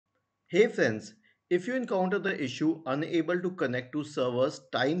Hey friends, if you encounter the issue unable to connect to servers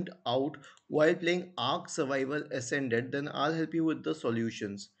timed out while playing Ark Survival Ascended, then I'll help you with the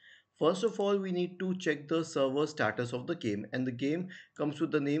solutions. First of all, we need to check the server status of the game, and the game comes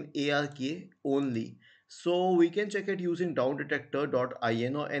with the name ARK only. So we can check it using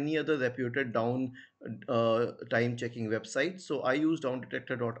downdetector.in or any other reputed down time checking website. So I use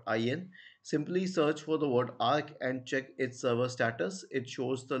downdetector.in. Simply search for the word Arc and check its server status. It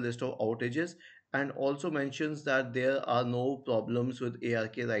shows the list of outages and also mentions that there are no problems with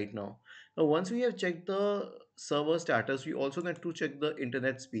ARK right now. Now, once we have checked the server status, we also need to check the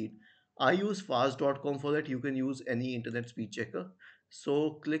internet speed. I use fast.com for that. You can use any internet speed checker.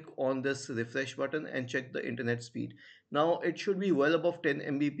 So click on this refresh button and check the internet speed. Now it should be well above 10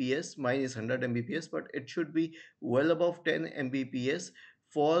 Mbps. Mine is 100 Mbps, but it should be well above 10 Mbps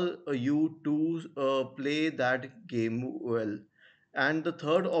for you to play that game well. And the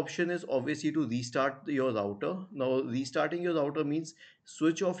third option is obviously to restart your router. Now restarting your router means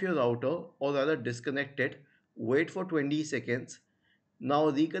switch off your router or rather disconnect it, wait for 20 seconds, now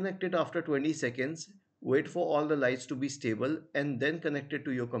reconnect it after 20 seconds, wait for all the lights to be stable, and then connect it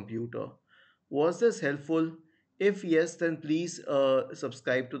to your computer. Was this helpful? If yes, then please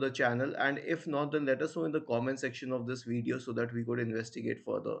subscribe to the channel, and if not, then let us know in the comment section of this video so that we could investigate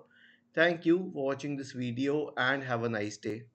further. Thank you for watching this video and have a nice day.